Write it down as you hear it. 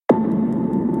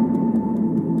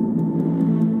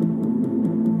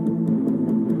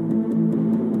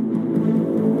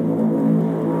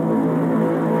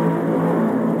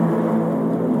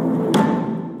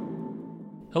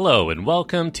Hello and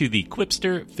welcome to the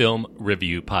Quipster Film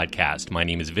Review Podcast. My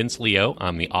name is Vince Leo.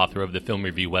 I'm the author of the film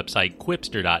review website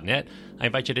Quipster.net. I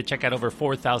invite you to check out over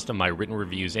 4,000 of my written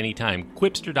reviews anytime.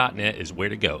 Quipster.net is where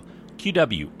to go.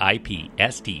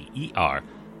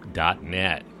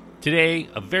 QWIPSTER.net. Today,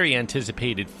 a very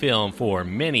anticipated film for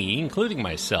many, including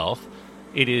myself.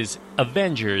 It is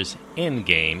Avengers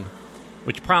Endgame,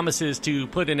 which promises to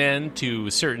put an end to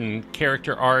certain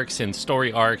character arcs and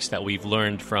story arcs that we've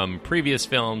learned from previous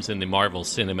films in the Marvel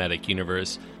Cinematic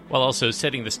Universe, while also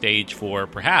setting the stage for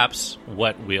perhaps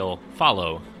what will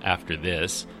follow after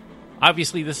this.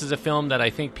 Obviously, this is a film that I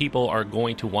think people are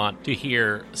going to want to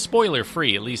hear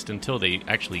spoiler-free, at least until they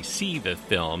actually see the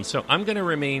film. So I'm going to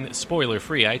remain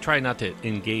spoiler-free. I try not to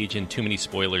engage in too many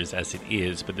spoilers as it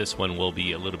is, but this one will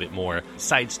be a little bit more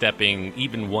sidestepping,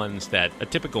 even ones that a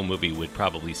typical movie would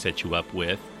probably set you up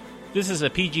with. This is a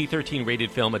PG-13 rated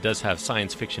film. It does have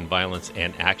science fiction violence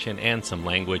and action and some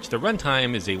language. The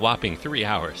runtime is a whopping 3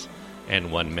 hours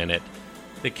and 1 minute.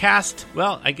 The cast,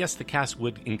 well, I guess the cast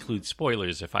would include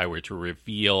spoilers if I were to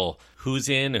reveal who's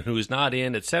in and who's not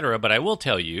in, etc. But I will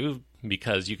tell you,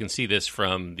 because you can see this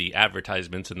from the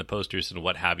advertisements and the posters and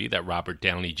what have you, that Robert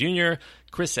Downey Jr.,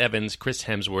 Chris Evans, Chris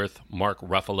Hemsworth, Mark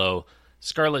Ruffalo,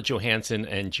 Scarlett Johansson,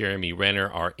 and Jeremy Renner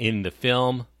are in the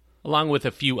film, along with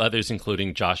a few others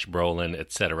including Josh Brolin,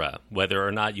 etc. Whether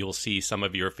or not you'll see some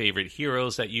of your favorite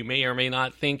heroes that you may or may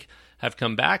not think have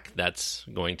come back, that's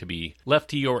going to be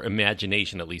left to your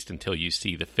imagination, at least until you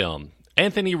see the film.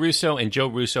 Anthony Russo and Joe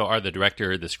Russo are the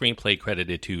director, the screenplay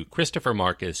credited to Christopher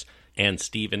Marcus and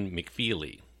Stephen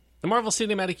McFeely. The Marvel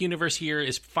Cinematic Universe here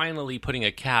is finally putting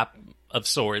a cap of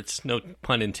sorts, no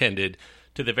pun intended,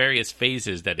 to the various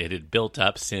phases that it had built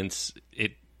up since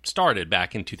it started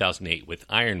back in 2008 with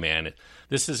Iron Man.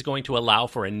 This is going to allow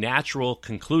for a natural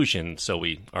conclusion, so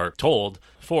we are told,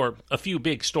 for a few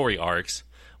big story arcs,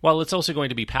 while it's also going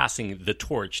to be passing the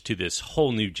torch to this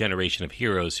whole new generation of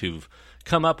heroes who've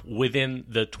come up within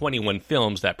the 21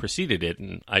 films that preceded it,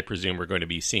 and I presume we're going to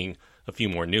be seeing a few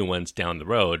more new ones down the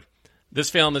road. This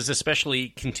film is especially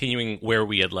continuing where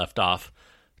we had left off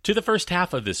to the first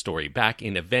half of this story back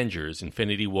in Avengers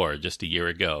Infinity War just a year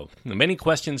ago. Many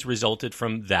questions resulted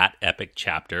from that epic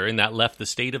chapter, and that left the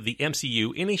state of the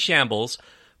MCU in a shambles,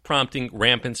 prompting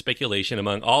rampant speculation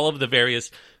among all of the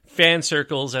various fan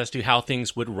circles as to how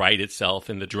things would right itself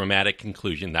in the dramatic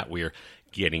conclusion that we're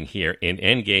getting here in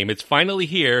Endgame. It's finally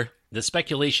here. The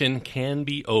speculation can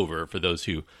be over for those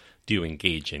who do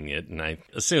engage in it, and I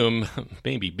assume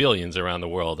maybe billions around the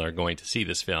world are going to see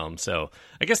this film. So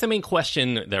I guess the main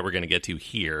question that we're going to get to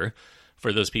here,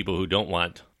 for those people who don't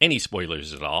want any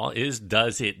spoilers at all, is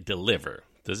does it deliver?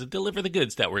 Does it deliver the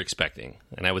goods that we're expecting?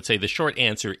 And I would say the short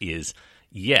answer is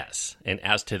yes. And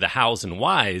as to the hows and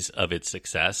whys of its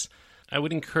success, I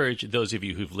would encourage those of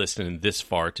you who've listened this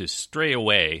far to stray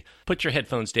away, put your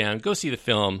headphones down, go see the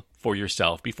film for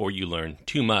yourself before you learn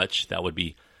too much. That would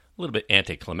be a little bit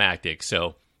anticlimactic.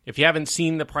 So if you haven't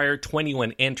seen the prior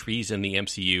 21 entries in the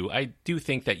MCU, I do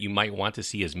think that you might want to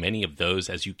see as many of those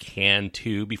as you can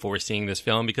too before seeing this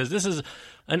film, because this is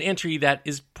an entry that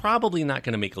is probably not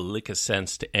going to make a lick of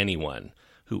sense to anyone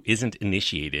who isn't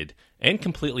initiated and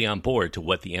completely on board to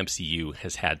what the MCU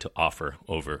has had to offer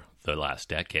over the last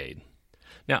decade.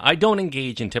 Now, I don't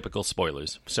engage in typical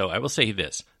spoilers, so I will say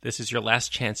this. This is your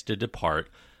last chance to depart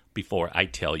before I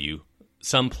tell you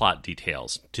some plot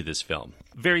details to this film.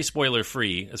 Very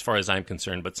spoiler-free as far as I'm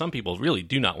concerned, but some people really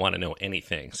do not want to know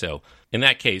anything. So in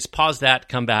that case, pause that,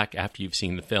 come back after you've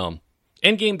seen the film.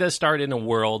 Endgame does start in a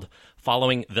world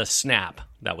following the snap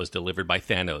that was delivered by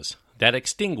Thanos that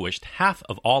extinguished half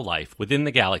of all life within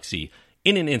the galaxy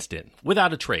in an instant,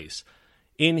 without a trace,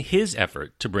 in his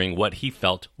effort to bring what he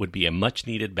felt would be a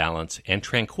much-needed balance and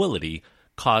tranquility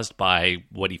caused by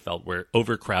what he felt were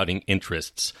overcrowding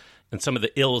interests and some of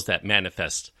the ills that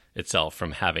manifest itself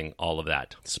from having all of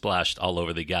that splashed all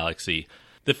over the galaxy.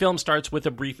 The film starts with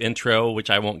a brief intro, which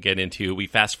I won't get into. We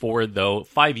fast forward, though,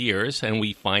 5 years, and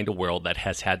we find a world that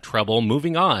has had trouble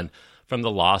moving on from the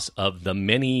loss of the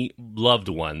many loved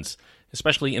ones,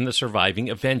 especially in the surviving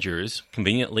Avengers.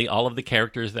 Conveniently, all of the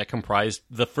characters that comprised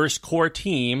the first core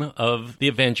team of the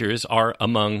Avengers are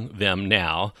among them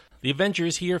now. The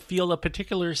Avengers here feel a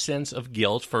particular sense of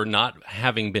guilt for not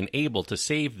having been able to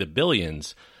save the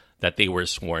billions that they were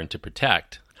sworn to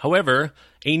protect. However,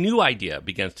 a new idea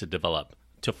begins to develop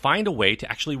to find a way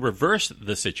to actually reverse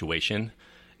the situation,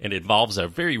 and it involves a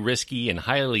very risky and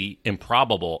highly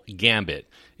improbable gambit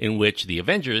in which the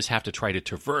Avengers have to try to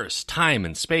traverse time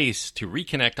and space to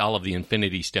reconnect all of the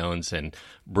Infinity Stones and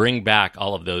bring back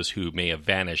all of those who may have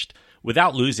vanished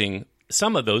without losing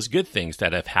some of those good things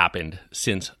that have happened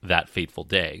since that fateful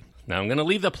day. Now, I'm going to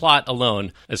leave the plot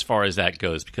alone as far as that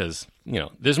goes because,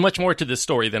 there's much more to this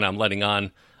story than I'm letting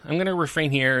on. I'm going to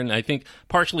refrain here, and I think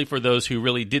partially for those who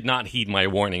really did not heed my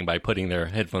warning by putting their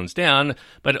headphones down,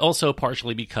 but also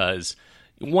partially because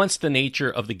once the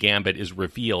nature of the gambit is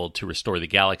revealed to restore the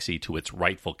galaxy to its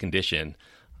rightful condition,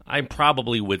 I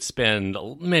probably would spend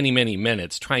many, many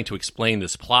minutes trying to explain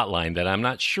this plot line that I'm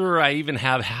not sure I even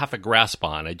have half a grasp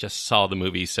on. I just saw the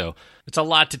movie, so it's a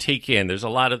lot to take in. There's a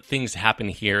lot of things happen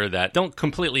here that don't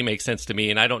completely make sense to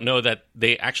me, and I don't know that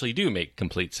they actually do make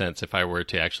complete sense if I were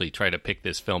to actually try to pick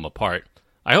this film apart.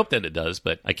 I hope that it does,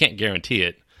 but I can't guarantee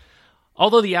it.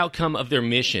 Although the outcome of their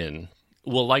mission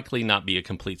will likely not be a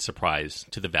complete surprise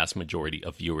to the vast majority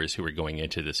of viewers who are going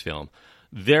into this film,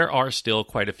 there are still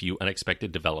quite a few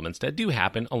unexpected developments that do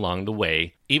happen along the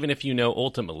way, even if you know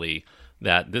ultimately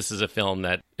that this is a film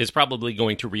that is probably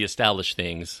going to reestablish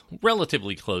things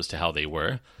relatively close to how they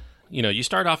were. You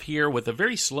start off here with a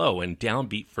very slow and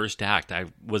downbeat first act. I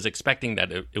was expecting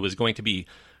that it was going to be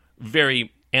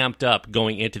very amped up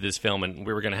going into this film, and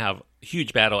we were going to have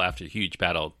huge battle after huge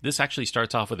battle. This actually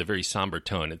starts off with a very somber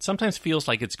tone. It sometimes feels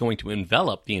like it's going to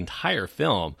envelop the entire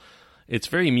film. It's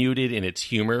very muted in its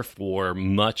humor for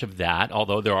much of that,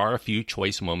 although there are a few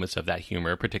choice moments of that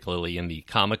humor, particularly in the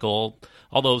comical,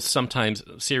 although sometimes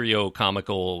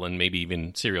serio-comical and maybe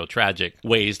even serio-tragic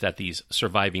ways that these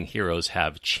surviving heroes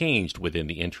have changed within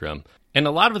the interim. And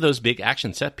a lot of those big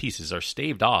action set pieces are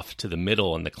staved off to the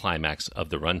middle and the climax of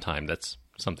the runtime. That's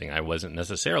something I wasn't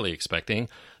necessarily expecting.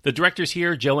 The directors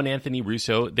here, Joe and Anthony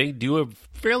Russo, they do a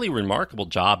fairly remarkable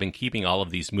job in keeping all of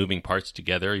these moving parts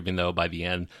together, even though by the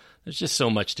end, there's just so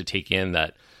much to take in that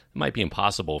it might be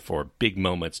impossible for big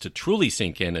moments to truly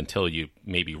sink in until you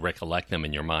maybe recollect them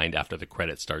in your mind after the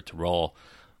credits start to roll.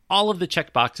 All of the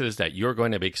check boxes that you're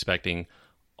going to be expecting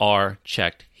are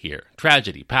checked here.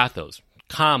 Tragedy, pathos,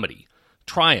 comedy,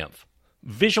 triumph,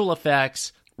 visual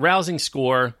effects, rousing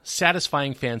score,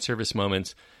 satisfying fan service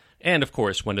moments, and of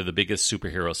course, one of the biggest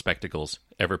superhero spectacles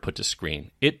ever put to screen.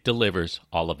 It delivers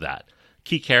all of that.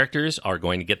 Key characters are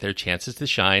going to get their chances to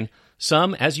shine.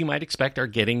 Some, as you might expect, are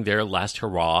getting their last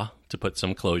hurrah to put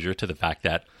some closure to the fact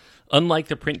that, unlike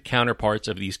the print counterparts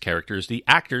of these characters, the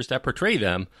actors that portray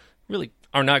them really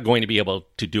are not going to be able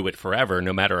to do it forever,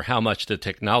 no matter how much the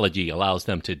technology allows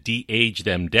them to de-age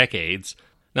them decades.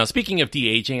 Now, speaking of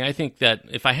de-aging, I think that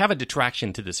if I have a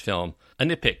detraction to this film, a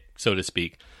nitpick, so to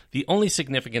speak, the only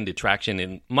significant detraction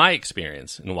in my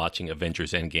experience in watching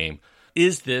Avengers Endgame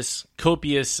is this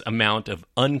copious amount of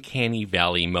uncanny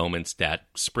valley moments that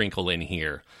sprinkle in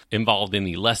here, involved in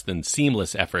the less than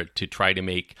seamless effort to try to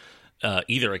make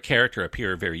either a character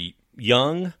appear very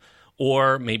young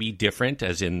or maybe different,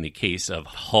 as in the case of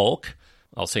Hulk.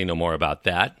 I'll say no more about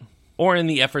that. Or in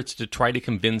the efforts to try to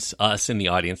convince us in the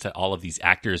audience that all of these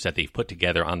actors that they've put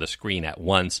together on the screen at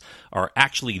once are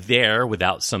actually there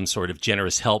without some sort of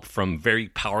generous help from very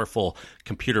powerful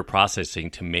computer processing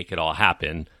to make it all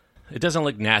happen. It doesn't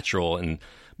look natural in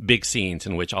big scenes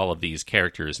in which all of these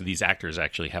characters, these actors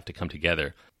actually have to come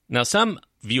together. Now, some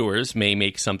viewers may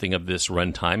make something of this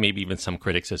runtime, maybe even some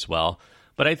critics as well.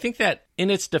 But I think that in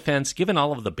its defense, given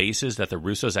all of the bases that the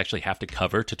Russos actually have to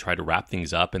cover to try to wrap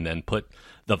things up and then put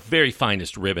the very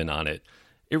finest ribbon on it,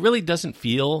 it really doesn't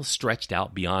feel stretched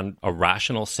out beyond a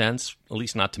rational sense, at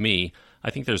least not to me. I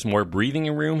think there's more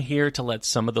breathing room here to let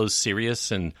some of those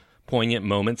serious and poignant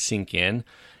moments sink in.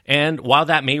 And while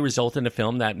that may result in a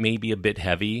film that may be a bit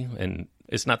heavy, and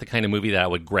it's not the kind of movie that I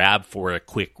would grab for a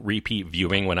quick repeat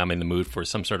viewing when I'm in the mood for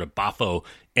some sort of boffo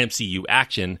MCU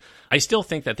action, I still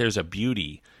think that there's a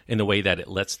beauty in the way that it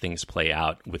lets things play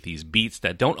out with these beats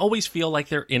that don't always feel like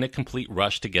they're in a complete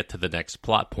rush to get to the next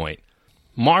plot point.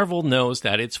 Marvel knows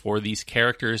that it's for these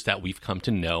characters that we've come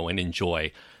to know and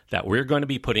enjoy that we're going to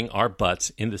be putting our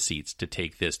butts in the seats to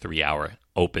take this 3-hour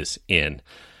opus in.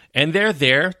 And they're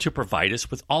there to provide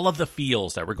us with all of the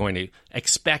feels that we're going to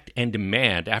expect and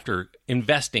demand after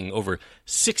investing over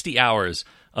 60 hours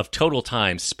of total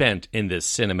time spent in this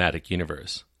cinematic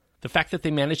universe. The fact that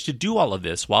they managed to do all of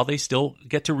this while they still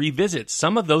get to revisit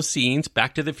some of those scenes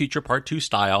Back to the Future Part 2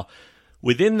 style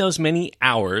within those many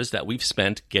hours that we've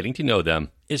spent getting to know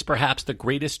them is perhaps the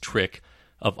greatest trick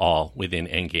of all within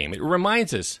Endgame. It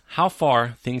reminds us how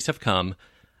far things have come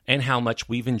and how much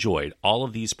we've enjoyed all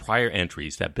of these prior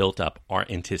entries that built up our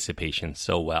anticipation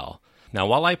so well. Now,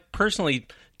 while I personally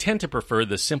tend to prefer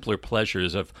the simpler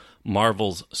pleasures of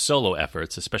Marvel's solo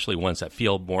efforts, especially ones that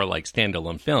feel more like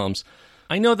standalone films,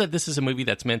 I know that this is a movie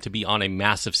that's meant to be on a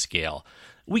massive scale.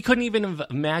 We couldn't even have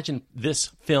imagined this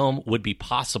film would be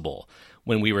possible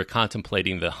when we were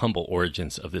contemplating the humble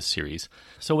origins of this series.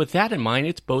 So with that in mind,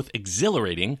 it's both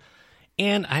exhilarating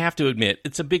and, I have to admit,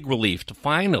 it's a big relief to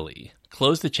finally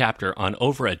close the chapter on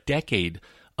over a decade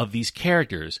of these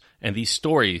characters and these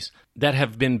stories that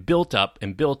have been built up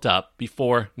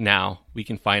before now we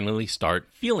can finally start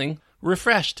feeling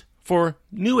refreshed for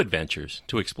new adventures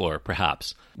to explore,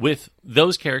 perhaps, with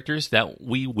those characters that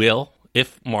we will,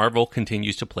 if Marvel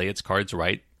continues to play its cards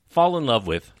right, fall in love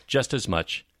with just as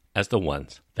much as the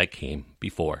ones that came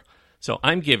before. So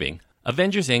I'm giving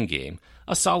Avengers Endgame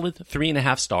a solid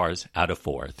 3.5 stars out of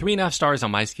 4. 3.5 stars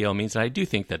on my scale means that I do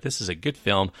think that this is a good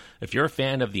film. If you're a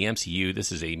fan of the MCU,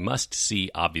 this is a must-see,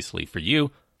 obviously, for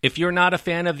you. If you're not a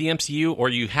fan of the MCU, or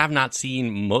you have not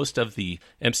seen most of the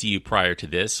MCU prior to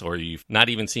this, or you've not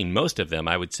even seen most of them,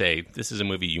 I would say this is a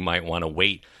movie you might want to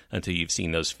wait until you've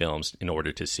seen those films in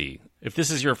order to see. If this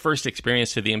is your first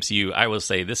experience to the MCU, I will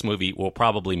say this movie will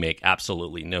probably make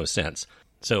absolutely no sense.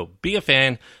 So be a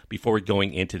fan before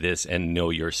going into this and know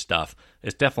your stuff.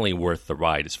 It's definitely worth the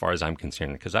ride as far as I'm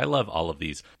concerned, because I love all of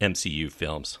these MCU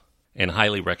films and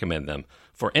highly recommend them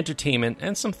for entertainment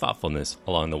and some thoughtfulness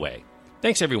along the way.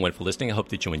 Thanks everyone for listening. I hope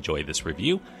that you enjoyed this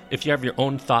review. If you have your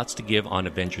own thoughts to give on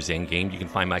Avengers Endgame, you can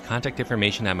find my contact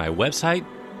information at my website.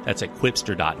 That's at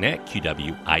quipster.net,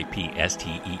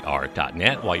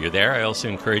 QWIPSTER.net. While you're there, I also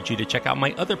encourage you to check out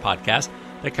my other podcast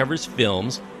that covers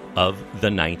films of the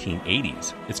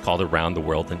 1980s. It's called Around the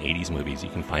World in 80s Movies.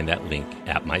 You can find that link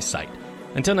at my site.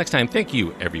 Until next time, thank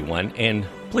you everyone, and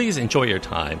please enjoy your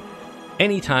time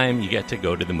anytime you get to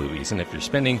go to the movies. And if you're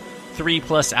spending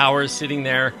 3+ hours sitting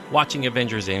there watching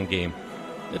Avengers Endgame,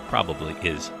 it probably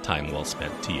is time well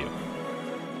spent to you.